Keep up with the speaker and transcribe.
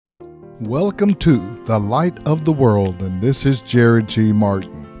Welcome to The Light of the World, and this is Jerry G.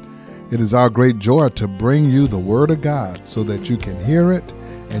 Martin. It is our great joy to bring you the Word of God so that you can hear it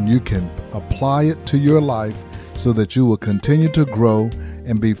and you can apply it to your life so that you will continue to grow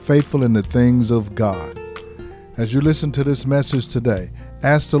and be faithful in the things of God. As you listen to this message today,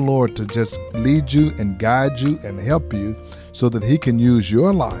 ask the Lord to just lead you and guide you and help you so that He can use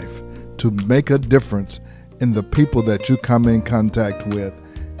your life to make a difference in the people that you come in contact with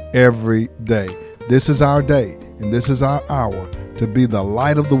every day. This is our day and this is our hour to be the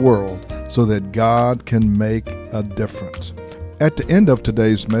light of the world so that God can make a difference. At the end of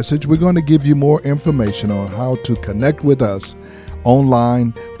today's message, we're going to give you more information on how to connect with us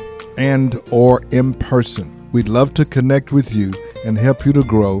online and or in person. We'd love to connect with you and help you to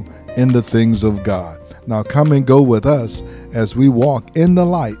grow in the things of God. Now come and go with us as we walk in the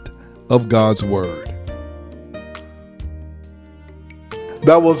light of God's Word.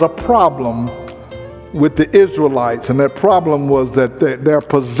 There was a problem with the Israelites, and that problem was that they're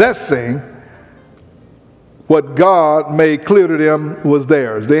possessing what God made clear to them was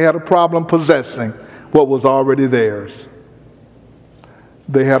theirs. They had a problem possessing what was already theirs.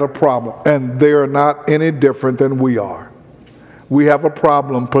 They had a problem, and they're not any different than we are. We have a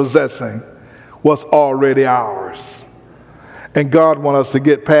problem possessing what's already ours. And God wants us to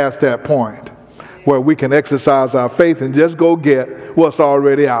get past that point where we can exercise our faith and just go get what's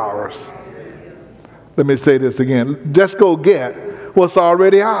already ours. Let me say this again. Just go get what's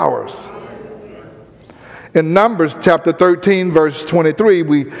already ours. In Numbers chapter 13, verse 23,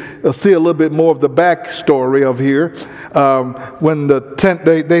 we see a little bit more of the backstory of here. When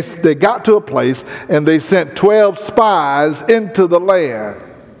they got to a place and they sent 12 spies into the land.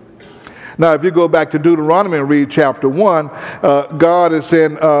 Now, if you go back to Deuteronomy and read chapter 1, God is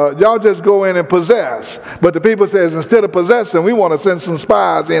saying, y'all just go in and possess. But the people says, instead of possessing, we want to send some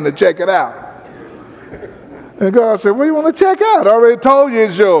spies in to check it out. And God said, what do you want to check out? I already told you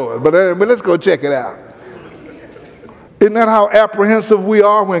it's yours, but let's go check it out. Isn't that how apprehensive we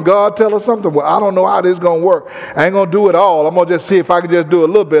are when God tells us something? Well, I don't know how this is going to work. I ain't going to do it all. I'm going to just see if I can just do a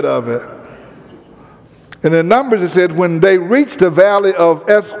little bit of it. And in Numbers it says, when they reached the valley of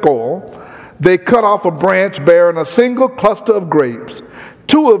Eshcol, they cut off a branch bearing a single cluster of grapes.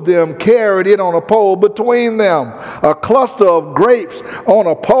 2 of them carried it on a pole between them. A cluster of grapes on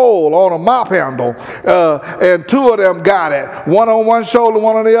a pole, on a mop handle. And 2 of them got it. One on one shoulder,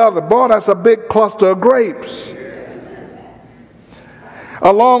 one on the other. Boy, that's a big cluster of grapes.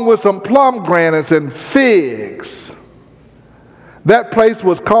 Along with some pomegranates and figs. That place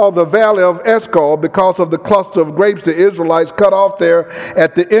was called the Valley of Eshcol because of the cluster of grapes the Israelites cut off there.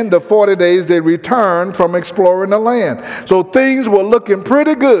 At the end of 40 days, they returned from exploring the land. So things were looking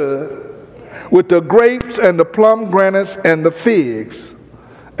pretty good with the grapes and the pomegranates and the figs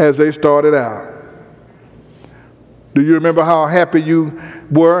as they started out. Do you remember how happy you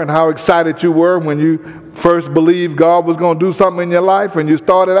were and how excited you were when you first believed God was going to do something in your life and you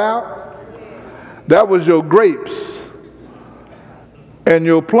started out? That was your grapes and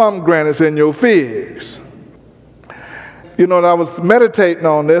your pomegranates and your figs. You know, I was meditating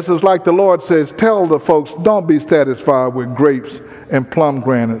on this. It's like the Lord says, tell the folks, don't be satisfied with grapes and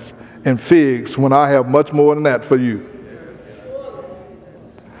pomegranates and figs when I have much more than that for you.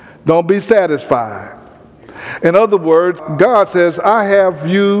 Don't be satisfied. In other words, God says, I have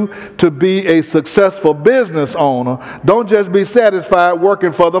you to be a successful business owner. Don't just be satisfied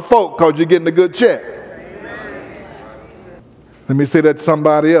working for the folk because you're getting a good check. Let me say that to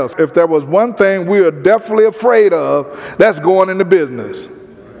somebody else. If there was one thing we are definitely afraid of, that's going into business.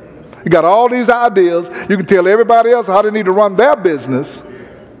 You got all these ideas. You can tell everybody else how they need to run their business.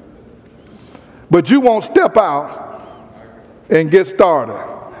 But you won't step out and get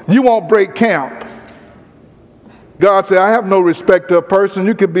started. You won't break camp. God said, I have no respect to a person.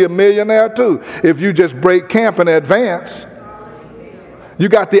 You could be a millionaire too if you just break camp in advance. You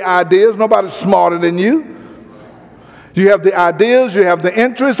got the ideas. Nobody's smarter than you. You have the ideas, you have the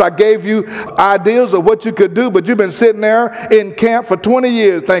interests. I gave you ideas of what you could do, but you've been sitting there in camp for 20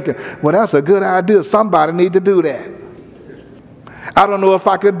 years thinking, well, that's a good idea. Somebody need to do that. I don't know if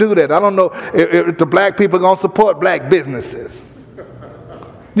I could do that. I don't know if the black people are going to support black businesses.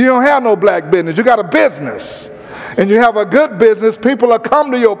 You don't have no black business. You got a business. And you have a good business, people will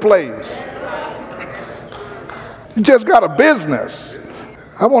come to your place. You just got a business.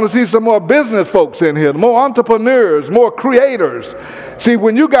 I want to see some more business folks in here, more entrepreneurs, more creators. See,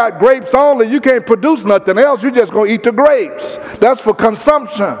 when you got grapes only, you can't produce nothing else. You're just going to eat the grapes. That's for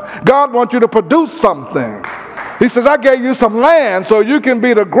consumption. God wants you to produce something. He says, I gave you some land so you can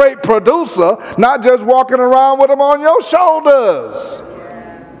be the great producer, not just walking around with them on your shoulders.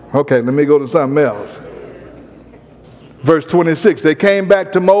 Okay, let me go to something else. Verse 26, they came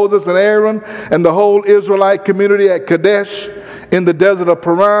back to Moses and Aaron and the whole Israelite community at Kadesh in the desert of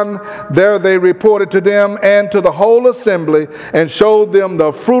Paran. There they reported to them and to the whole assembly and showed them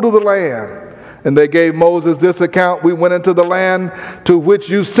the fruit of the land. And they gave Moses this account: we went into the land to which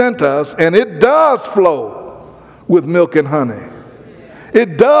you sent us, and it does flow with milk and honey.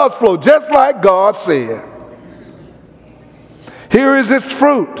 It does flow, just like God said. Here is its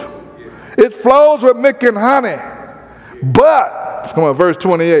fruit. It flows with milk and honey. But, come on, verse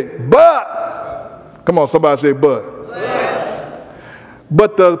 28. But, come on, somebody say but.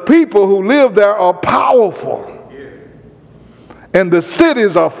 But the people who live there are powerful. And the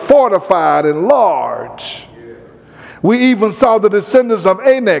cities are fortified and large. We even saw the descendants of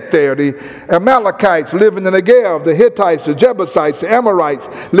Anak there, the Amalekites live in the Negev, the Hittites, the Jebusites, the Amorites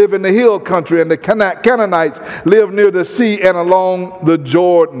live in the hill country, and the Canaanites live near the sea and along the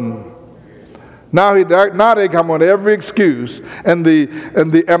Jordan. Now they come on every excuse, and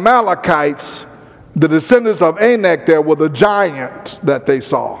the Amalekites, the descendants of Anak there, were the giants that they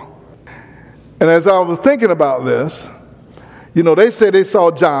saw. And as I was thinking about this, you know, they say they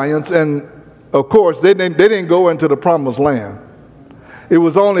saw giants, and of course, they didn't go into the promised land. It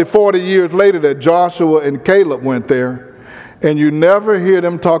was only 40 years later that Joshua and Caleb went there, and you never hear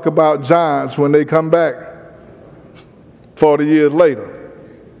them talk about giants when they come back 40 years later.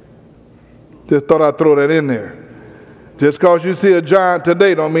 Just thought I'd throw that in there. Just because you see a giant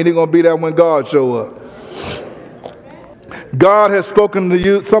today don't mean he's going to be there when God show up. God has spoken to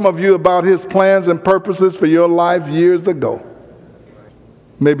you, some of you, about his plans and purposes for your life years ago.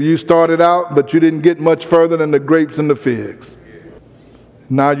 Maybe you started out, but you didn't get much further than the grapes and the figs.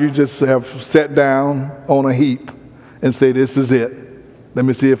 Now you just have sat down on a heap and say, this is it. Let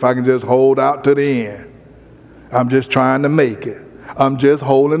me see if I can just hold out to the end. I'm just trying to make it. I'm just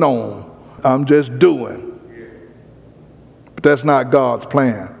holding on. I'm just doing. But that's not God's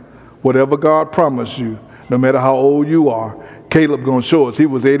plan. Whatever God promised you, no matter how old you are, Caleb going to show us. He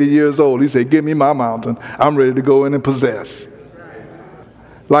was 80 years old. He said, give me my mountain. I'm ready to go in and possess.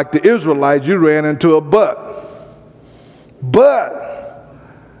 Like the Israelites, you ran into a but. But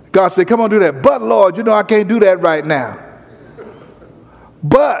God said, come on, do that. But Lord, you know I can't do that right now.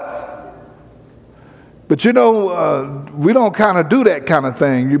 But you know, we don't kind of do that kind of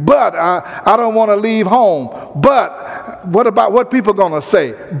thing. But I don't want to leave home. But what about what people are going to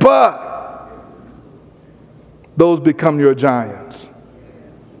say? But those become your giants.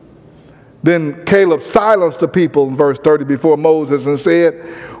 Then Caleb silenced the people in verse 30 before Moses and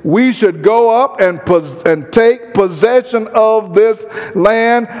said, we should go up and take possession of this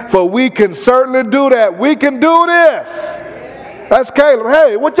land, for we can certainly do that. We can do this. That's Caleb.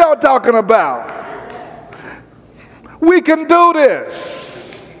 Hey, what y'all talking about? We can do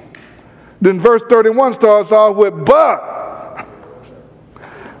this. Then verse 31 starts off with, but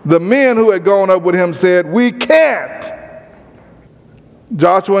the men who had gone up with him said, we can't.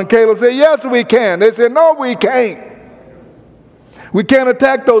 Joshua and Caleb said, yes, we can. They said, no, we can't. We can't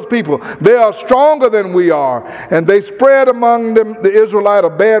attack those people. They are stronger than we are. And they spread among them, the Israelite, a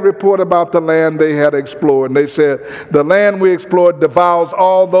bad report about the land they had explored. And they said, the land we explored devours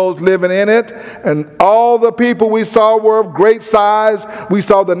all those living in it. And all the people we saw were of great size. We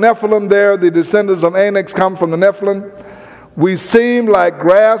saw the Nephilim there. The descendants of Anak come from the Nephilim. We seemed like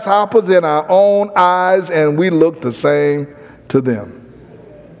grasshoppers in our own eyes, and we looked the same to them.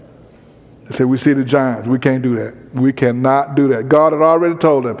 They said, we see the giants. We can't do that. We cannot do that. God had already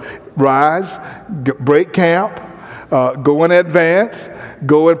told them, rise, break camp, go in advance,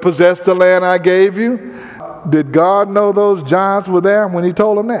 go and possess the land I gave you. Did God know those giants were there when he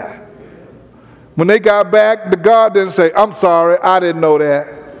told them that? When they got back, the God didn't say, I'm sorry, I didn't know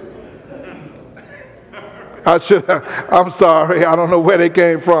that. I'm sorry, I don't know where they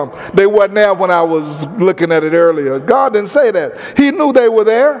came from. They wasn't there when I was looking at it earlier. God didn't say that. He knew they were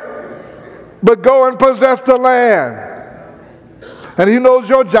there. But go and possess the land. And he knows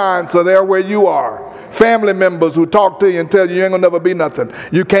your giants are there where you are. Family members who talk to you and tell you ain't gonna never be nothing.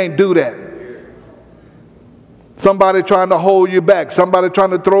 You can't do that. Somebody trying to hold you back. Somebody trying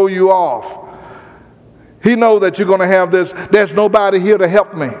to throw you off. He knows that you're gonna have this. There's nobody here to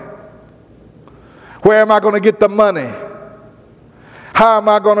help me. Where am I gonna get the money? How am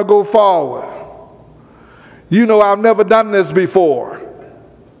I gonna go forward? You know, I've never done this before.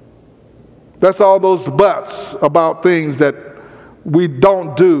 That's all those buts about things that we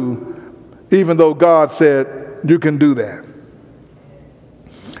don't do, even though God said you can do that.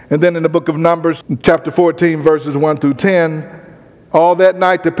 And then in the book of Numbers, chapter 14, verses 1 through 10, all that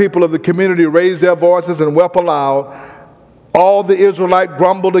night the people of the community raised their voices and wept aloud All the Israelites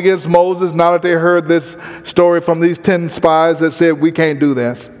grumbled against Moses now that they heard this story from these 10 spies that said, we can't do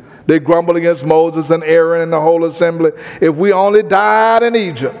this. They grumbled against Moses and Aaron and the whole assembly. If we only died in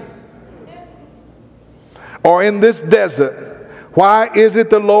Egypt or in this desert, why is it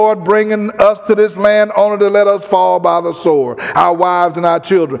the Lord bringing us to this land only to let us fall by the sword, our wives and our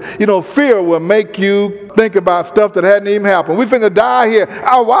children? You know, fear will make you think about stuff that hadn't even happened. We finna die here.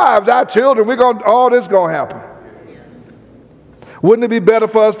 Our wives, our children, all this gonna happen. Wouldn't it be better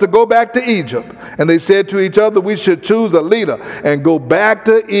for us to go back to Egypt? And they said to each other, we should choose a leader and go back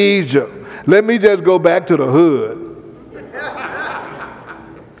to Egypt. Let me just go back to the hood.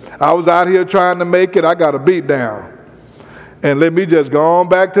 I was out here trying to make it. I got a beat down. And let me just go on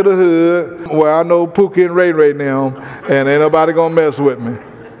back to the hood where I know Pookie and Ray Ray now, and ain't nobody going to mess with me.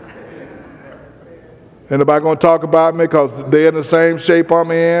 Ain't nobody going to talk about me because they're in the same shape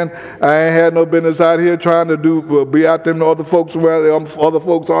I'm in. I ain't had no business out here trying to be out there with other folks where the other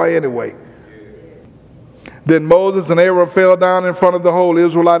folks are anyway. Then Moses and Aaron fell down in front of the whole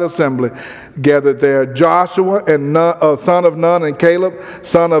Israelite assembly, gathered there Joshua, and son of Nun, and Caleb,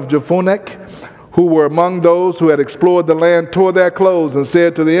 son of Jephunneh, who were among those who had explored the land, tore their clothes and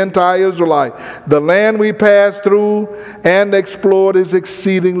said to the entire Israelite, the land we passed through and explored is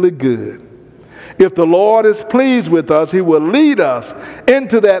exceedingly good. If the Lord is pleased with us, he will lead us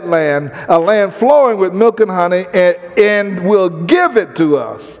into that land, a land flowing with milk and honey, and will give it to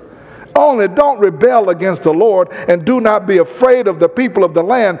us. Only don't rebel against the Lord, and do not be afraid of the people of the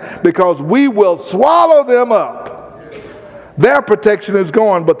land, because we will swallow them up. Their protection is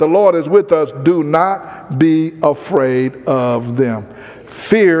gone, but the Lord is with us. Do not be afraid of them.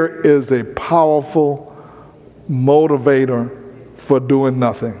 Fear is a powerful motivator for doing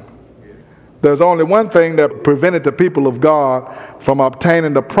nothing. There's only one thing that prevented the people of God from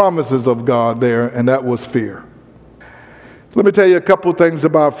obtaining the promises of God there, and that was fear. Let me tell you a couple things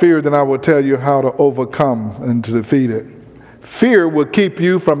about fear, then I will tell you how to overcome and to defeat it. Fear will keep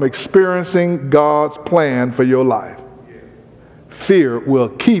you from experiencing God's plan for your life. Fear will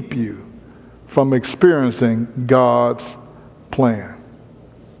keep you from experiencing God's plan.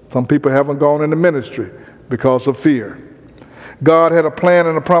 Some people haven't gone into ministry because of fear. God had a plan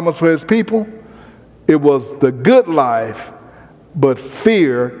and a promise for his people. It was the good life, but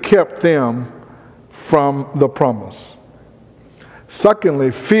fear kept them from the promise.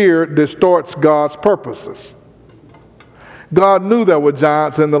 Secondly, fear distorts God's purposes. God knew there were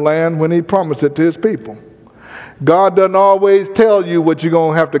giants in the land when he promised it to his people. God doesn't always tell you what you're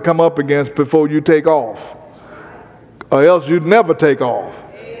going to have to come up against before you take off, or else you'd never take off.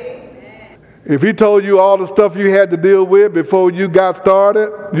 If he told you all the stuff you had to deal with before you got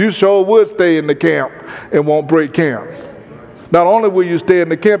started, you sure would stay in the camp and won't break camp. Not only will you stay in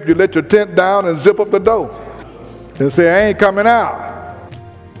the camp, you let your tent down and zip up the door and say, I ain't coming out.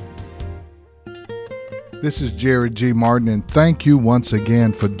 This is Jerry G. Martin, and thank you once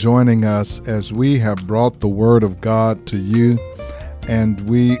again for joining us as we have brought the Word of God to you, and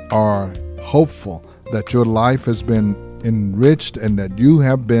we are hopeful that your life has been enriched and that you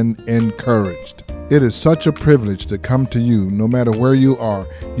have been encouraged. It is such a privilege to come to you no matter where you are.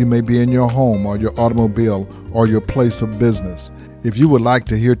 You may be in your home or your automobile or your place of business. If you would like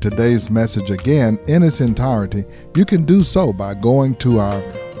to hear today's message again in its entirety, you can do so by going to our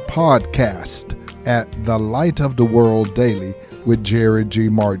podcast at The Light of the World Daily with Jerry G.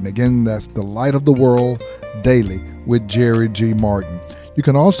 Martin. Again, that's The Light of the World Daily with Jerry G. Martin. You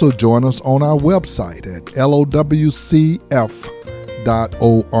can also join us on our website at lowcf.org.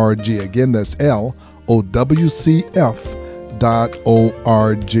 Again, that's lowcf.org.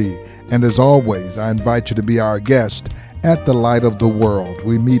 And as always, I invite you to be our guest at The Light of the World.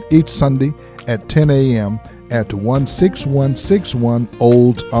 We meet each Sunday at 10 a.m. at 16161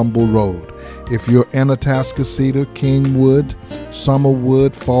 Old Humble Road. If you're in Atascocita, Kingwood,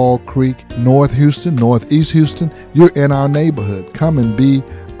 Summerwood, Fall Creek, North Houston, Northeast Houston, you're in our neighborhood. Come and be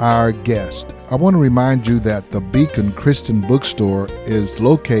our guest. I want to remind you that the Beacon Christian Bookstore is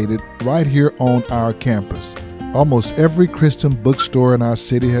located right here on our campus. Almost every Christian bookstore in our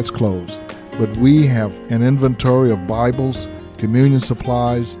city has closed, but we have an inventory of Bibles, communion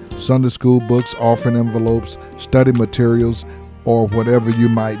supplies, Sunday school books, offering envelopes, study materials, or whatever you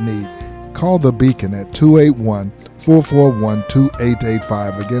might need. Call the Beacon at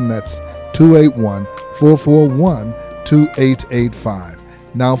 281-441-2885. Again, that's 281-441-2885.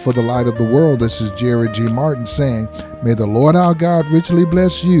 Now for the Light of the World, this is Jerry G. Martin saying, may the Lord our God richly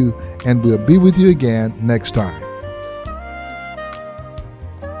bless you, and we'll be with you again next time.